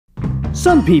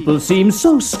Some people seem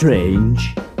so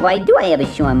strange. Why do I have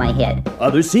a shoe on my head?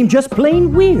 Others seem just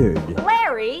plain weird.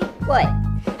 Larry, What?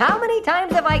 how many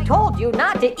times have I told you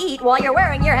not to eat while you're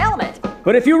wearing your helmet?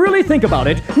 But if you really think about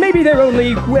it, maybe they're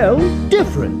only, well,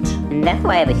 different. And that's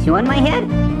why I have a shoe on my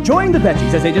head? Join the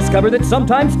Veggies as they discover that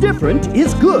sometimes different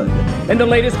is good. In the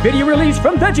latest video release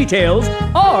from Veggietales,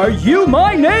 Are You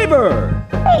My Neighbor?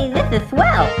 Hey, this is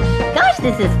swell. Gosh,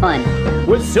 this is fun.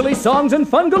 With silly songs and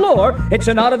fun galore, it's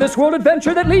an out-of-this-world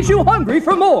adventure that leaves you hungry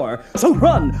for more. So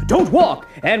run, don't walk,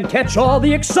 and catch all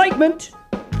the excitement.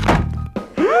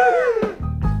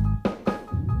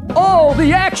 All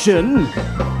the action.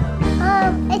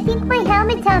 I think my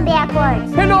helmet's on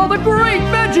backwards. And all the great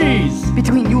veggies.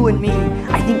 Between you and me,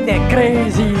 I think they're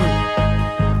crazy.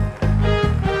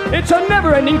 It's a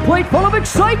never-ending plate full of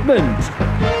excitement.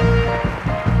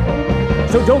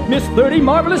 So don't miss 30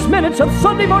 marvelous minutes of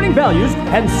Sunday morning values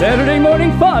and Saturday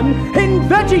morning fun in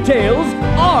Veggietales,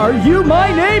 Are You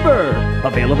My Neighbor?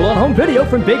 Available on home video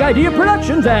from Big Idea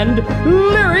Productions and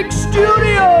Lyrick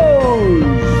Studios.